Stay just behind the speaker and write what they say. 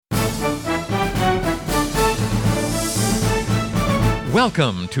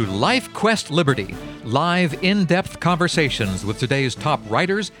Welcome to Life Quest Liberty, live in-depth conversations with today's top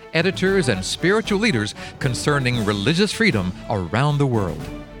writers, editors, and spiritual leaders concerning religious freedom around the world.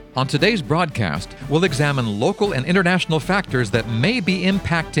 On today's broadcast, we'll examine local and international factors that may be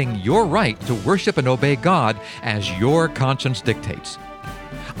impacting your right to worship and obey God as your conscience dictates.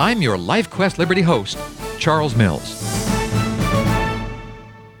 I'm your Life Quest Liberty host, Charles Mills.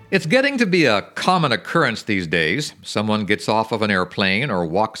 It's getting to be a common occurrence these days. Someone gets off of an airplane or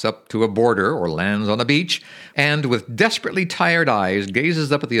walks up to a border or lands on a beach and with desperately tired eyes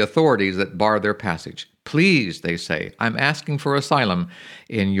gazes up at the authorities that bar their passage. Please, they say, I'm asking for asylum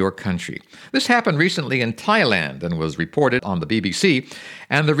in your country. This happened recently in Thailand and was reported on the BBC,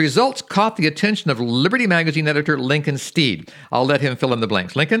 and the results caught the attention of Liberty Magazine editor Lincoln Steed. I'll let him fill in the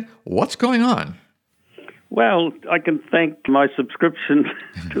blanks. Lincoln, what's going on? Well, I can thank my subscription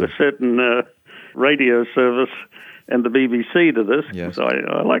to a certain radio service and the BBC to this. Yes. So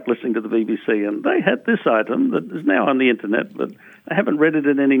I like listening to the BBC, and they had this item that is now on the internet, but I haven't read it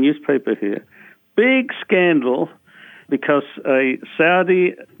in any newspaper here. Big scandal because a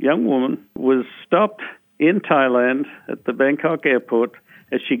Saudi young woman was stopped in Thailand at the Bangkok airport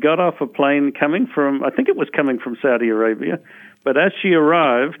as she got off a plane coming from Saudi Arabia, but as she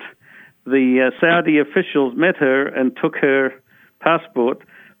arrived, the Saudi officials met her and took her passport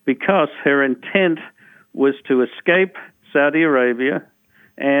because her intent was to escape Saudi Arabia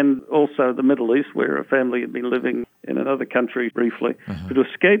and also the Middle East, where her family had been living in another country briefly, but to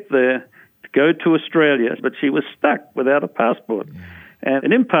escape there, to go to Australia, but she was stuck without a passport. And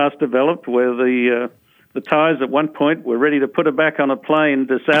an impasse developed where the Thais at one point were ready to put her back on a plane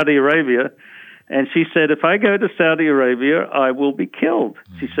to Saudi Arabia. And she said, if I go to Saudi Arabia, I will be killed.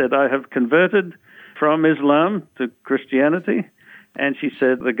 She said, I have converted from Islam to Christianity. And she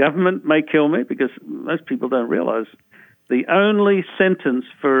said, the government may kill me, because most people don't realize the only sentence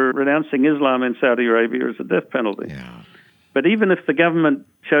for renouncing Islam in Saudi Arabia is a death penalty. Yeah. But even if the government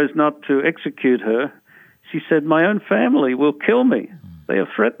chose not to execute her, she said, my own family will kill me. They have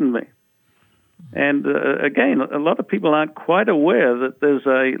threatened me. And again, a lot of people aren't quite aware that there's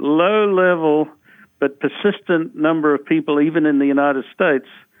a low-level but persistent number of people, even in the United States,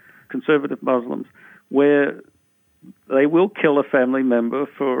 conservative Muslims, where they will kill a family member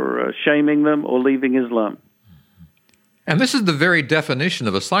for shaming them or leaving Islam. And this is the very definition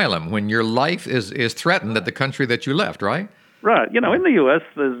of asylum, when your life is threatened at the country that you left, right? Right. You know, in the U.S.,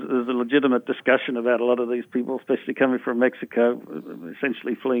 there's a legitimate discussion about a lot of these people, especially coming from Mexico,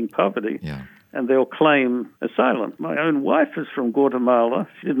 essentially fleeing poverty. Yeah. And they'll claim asylum. My own wife is from Guatemala.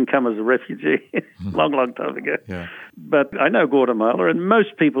 She didn't come as a refugee long time ago. Yeah. But I know Guatemala, and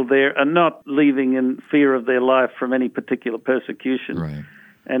most people there are not leaving in fear of their life from any particular persecution. Right.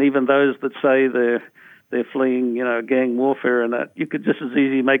 And even those that say they're fleeing, gang warfare and that, you could just as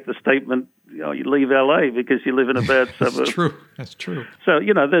easily make the statement, you leave L.A. because you live in a bad suburb. That's true. So,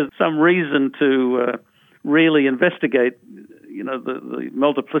 there's some reason to really investigate, the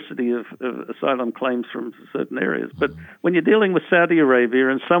multiplicity of asylum claims from certain areas. But when you're dealing with Saudi Arabia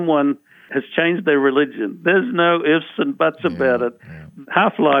and someone has changed their religion, there's no ifs and buts about it. Yeah.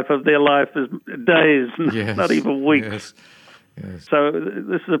 Half-life of their life is days, not even weeks. Yes. So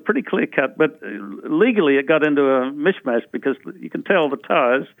this is a pretty clear cut, but legally it got into a mishmash because you can tell the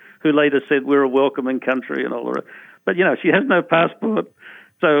Thais, who later said we're a welcoming country and all of that. But, she has no passport,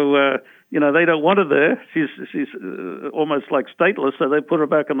 so, they don't want her there. She's almost like stateless, so they put her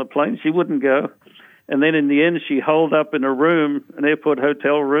back on the plane. She wouldn't go. And then in the end, she holed up in a room, an airport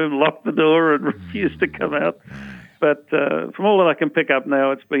hotel room, locked the door and refused to come out. But from all that I can pick up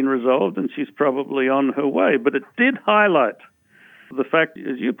now, it's been resolved and she's probably on her way. But it did highlight the fact,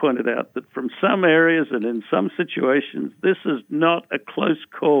 as you pointed out, that from some areas and in some situations, this is not a close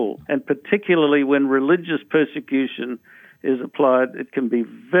call. And particularly when religious persecution is applied, it can be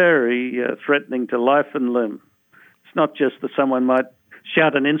very threatening to life and limb. It's not just that someone might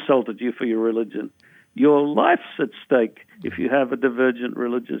shout an insult at you for your religion. Your life's at stake if you have a divergent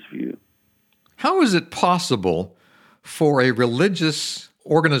religious view. How is it possible for a religious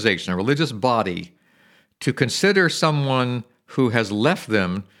organization, a religious body, to consider someone who has left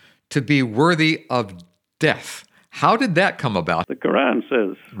them to be worthy of death? How did that come about? The Quran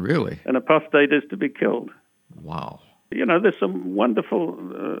says. Really? An apostate is to be killed. Wow. There's some wonderful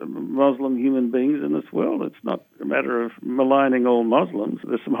Muslim human beings in this world. It's not a matter of maligning all Muslims.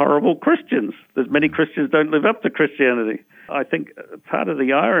 There's some horrible Christians. There's many Christians don't live up to Christianity. I think part of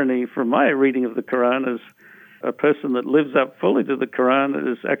the irony from my reading of the Quran is a person that lives up fully to the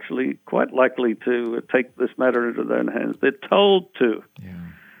Quran is actually quite likely to take this matter into their own hands. They're told to. Yeah.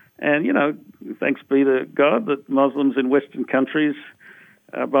 And, thanks be to God that Muslims in Western countries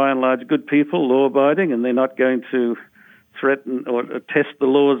are by and large good people, law-abiding, and they're not going to threaten or test the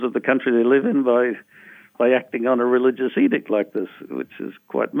laws of the country they live in by acting on a religious edict like this, which is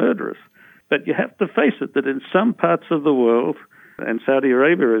quite murderous. But you have to face it that in some parts of the world, and Saudi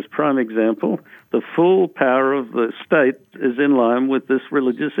Arabia is prime example, the full power of the state is in line with this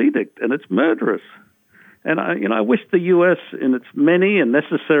religious edict, and it's murderous. And I wish the U.S., in its many and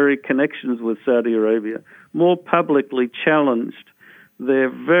necessary connections with Saudi Arabia, more publicly challenged their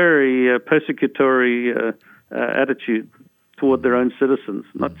very persecutory attitude toward their own citizens,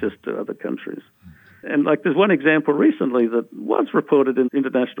 not just to other countries. And there's one example recently that was reported in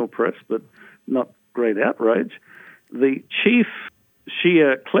international press, but not great outrage. The chief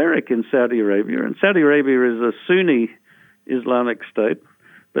Shia cleric in Saudi Arabia, and Saudi Arabia is a Sunni Islamic state,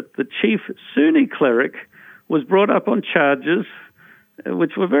 but the chief Sunni cleric was brought up on charges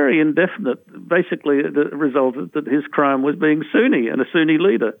which were very indefinite. Basically, it resulted that his crime was being Sunni and a Sunni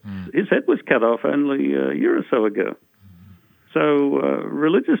leader. His head was cut off only a year or so ago. So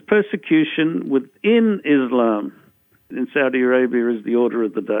religious persecution within Islam in Saudi Arabia is the order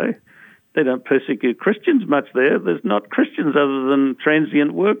of the day. They don't persecute Christians much there. There's not Christians other than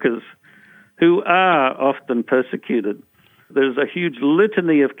transient workers who are often persecuted. There's a huge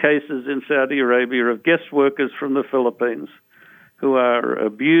litany of cases in Saudi Arabia of guest workers from the Philippines who are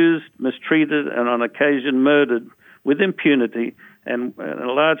abused, mistreated, and on occasion murdered with impunity. And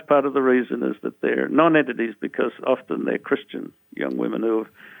a large part of the reason is that they're non-entities because often they're Christian young women who have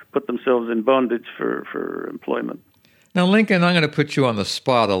put themselves in bondage for employment. Now, Lincoln, I'm going to put you on the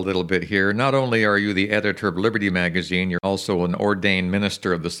spot a little bit here. Not only are you the editor of Liberty Magazine, you're also an ordained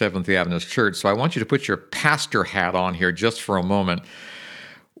minister of the Seventh Adventist Church. So I want you to put your pastor hat on here just for a moment.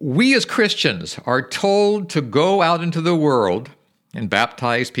 We as Christians are told to go out into the world and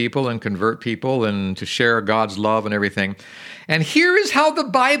baptize people and convert people and to share God's love and everything. And here is how the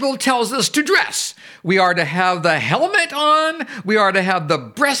Bible tells us to dress. We are to have the helmet on, we are to have the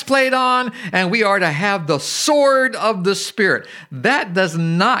breastplate on, and we are to have the sword of the Spirit. That does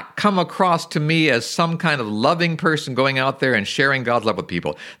not come across to me as some kind of loving person going out there and sharing God's love with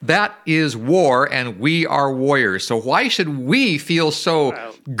people. That is war, and we are warriors. So why should we feel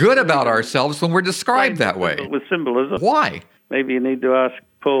so good about ourselves when we're described that way? With symbolism. Why? Maybe you need to ask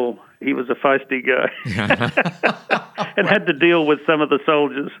Paul. He was a feisty guy and had to deal with some of the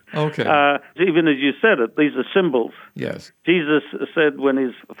soldiers. Okay. Even as you said it, these are symbols. Yes. Jesus said when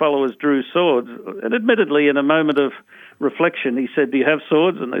his followers drew swords, and admittedly in a moment of reflection, he said, "Do you have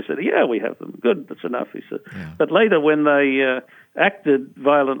swords?" And they said, "Yeah, we have them." "Good, that's enough," he said. Yeah. But later when they acted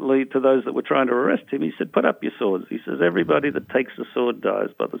violently to those that were trying to arrest him, he said, "Put up your swords." He says, "Everybody that takes a sword dies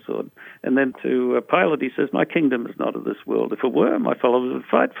by the sword." And then to Pilate, he says, "My kingdom is not of this world. If it were, my followers would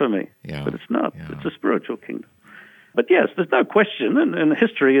fight for me." Yeah. But it's not. Yeah. It's a spiritual kingdom. But yes, there's no question, and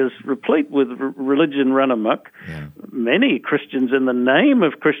history is replete with religion run amok. Yeah. Many Christians in the name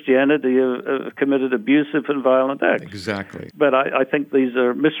of Christianity have committed abusive and violent acts. Exactly. But I think these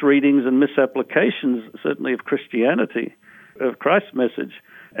are misreadings and misapplications, certainly of Christianity, of Christ's message.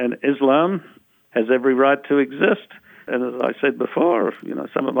 And Islam has every right to exist. And as I said before,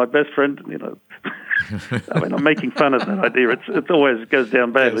 some of my best friends, I mean, I'm making fun of that idea. It always goes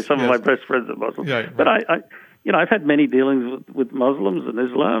down badly. Yes, some of my best friends are Muslims. Yeah, right. But I've had many dealings with Muslims and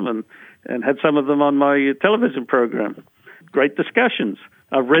Islam and had some of them on my television program. Great discussions.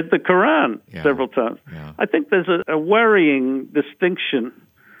 I've read the Quran several times. Yeah. I think there's a worrying distinction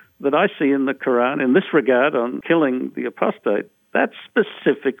that I see in the Quran in this regard on killing the apostate. That's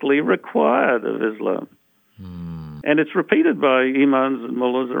specifically required of Islam. And it's repeated by imams and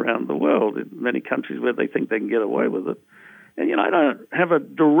mullahs around the world in many countries where they think they can get away with it. And, I don't have a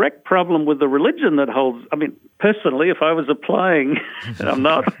direct problem with the religion that holds... I mean, personally, if I was applying, and I'm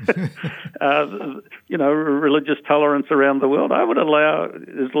not, religious tolerance around the world, I would allow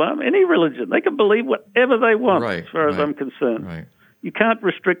Islam, any religion. They can believe whatever they want, as far as I'm concerned. Right. You can't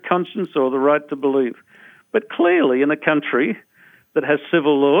restrict conscience or the right to believe. But clearly, in a country that has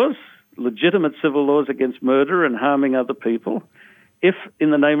civil laws, legitimate civil laws against murder and harming other people, if in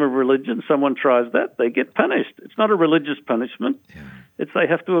the name of religion someone tries that, they get punished. It's not a religious punishment. Yeah. It's they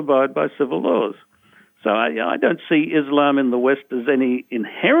have to abide by civil laws. So I don't see Islam in the West as any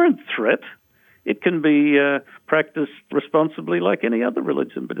inherent threat. It can be practiced responsibly like any other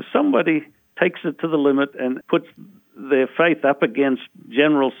religion. But if somebody takes it to the limit and puts their faith up against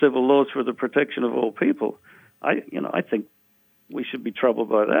general civil laws for the protection of all people, I think we should be troubled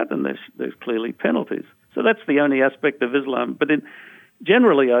by that, and there's clearly penalties. So that's the only aspect of Islam. But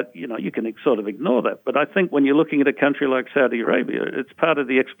generally, you can sort of ignore that. But I think when you're looking at a country like Saudi Arabia, it's part of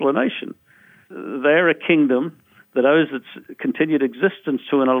the explanation. they're a kingdom that owes its continued existence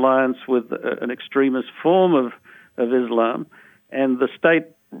to an alliance with an extremist form of Islam, and the state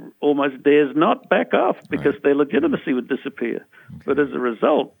almost dares not back off because their legitimacy would disappear. Okay. But as a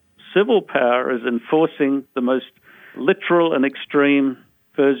result, civil power is enforcing the most literal and extreme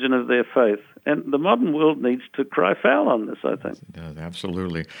version of their faith. And the modern world needs to cry foul on this, I think. It does,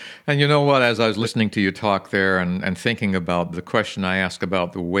 absolutely. And you know what, as I was listening to you talk there and thinking about the question I asked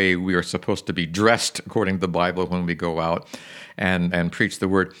about the way we are supposed to be dressed according to the Bible when we go out and preach the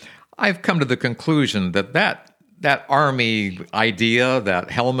word, I've come to the conclusion that army idea,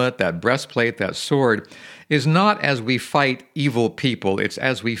 that helmet, that breastplate, that sword, is not as we fight evil people, it's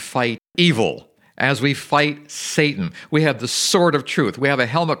as we fight evil. As we fight Satan. We have the sword of truth. We have a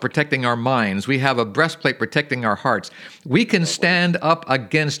helmet protecting our minds. We have a breastplate protecting our hearts. We can stand up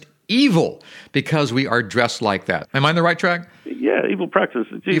against evil because we are dressed like that. Am I on the right track? Yeah, evil practice.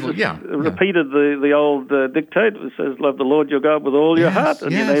 Jesus repeated the old dictate that says, love the Lord your God with all your heart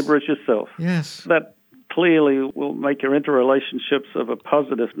and your neighbor as yourself. Yes. That clearly will make your interrelationships of a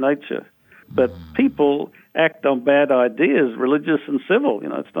positive nature. But people act on bad ideas, religious and civil.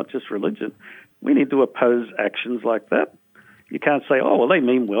 It's not just religion. We need to oppose actions like that. You can't say, oh, well, they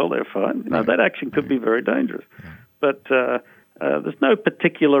mean well, they're fine. That action could be very dangerous. But there's no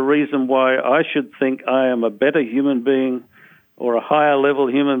particular reason why I should think I am a better human being or a higher level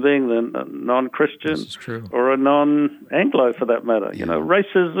human being than a non-Christian or a non-Anglo, for that matter.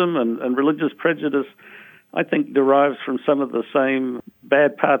 Racism and religious prejudice, I think, derives from some of the same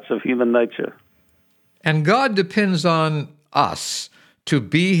bad parts of human nature. And God depends on us to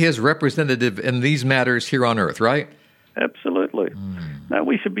be his representative in these matters here on earth, right? Absolutely. Now,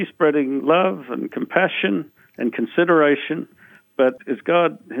 we should be spreading love and compassion and consideration, but as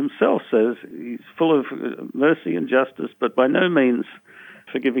God himself says, he's full of mercy and justice, but by no means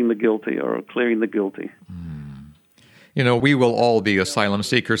forgiving the guilty or clearing the guilty. We will all be asylum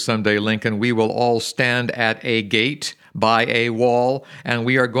seekers someday, Lincoln. We will all stand at a gate by a wall, and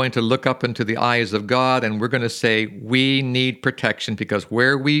we are going to look up into the eyes of God, and we're going to say, we need protection because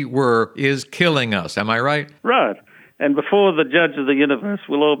where we were is killing us. Am I right? Right. And before the judge of the universe,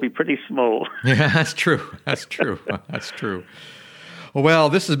 we'll all be pretty small. Yeah, that's true. That's true. That's true. Well,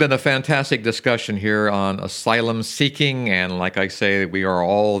 this has been a fantastic discussion here on asylum seeking, and like I say, we are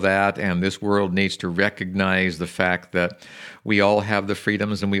all that, and this world needs to recognize the fact that we all have the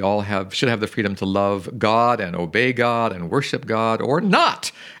freedoms, and we all should have the freedom to love God and obey God and worship God, or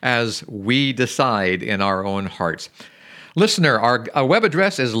not, as we decide in our own hearts. Listener, our web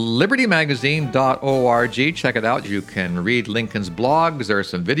address is libertymagazine.org. Check it out. You can read Lincoln's blogs. There are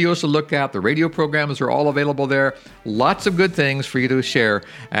some videos to look at. The radio programs are all available there. Lots of good things for you to share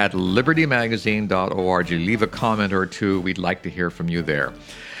at libertymagazine.org. Leave a comment or two. We'd like to hear from you there.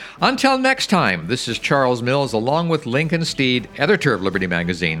 Until next time, this is Charles Mills, along with Lincoln Steed, editor of Liberty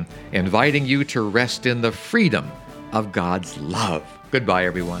Magazine, inviting you to rest in the freedom of God's love. Goodbye,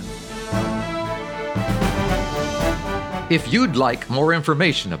 everyone. If you'd like more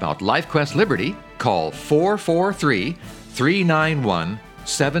information about LifeQuest Liberty, call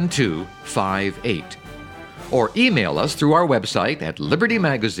 443-391-7258 or email us through our website at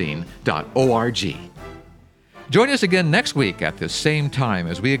libertymagazine.org. Join us again next week at this same time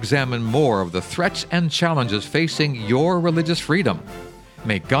as we examine more of the threats and challenges facing your religious freedom.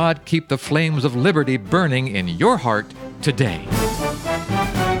 May God keep the flames of liberty burning in your heart today.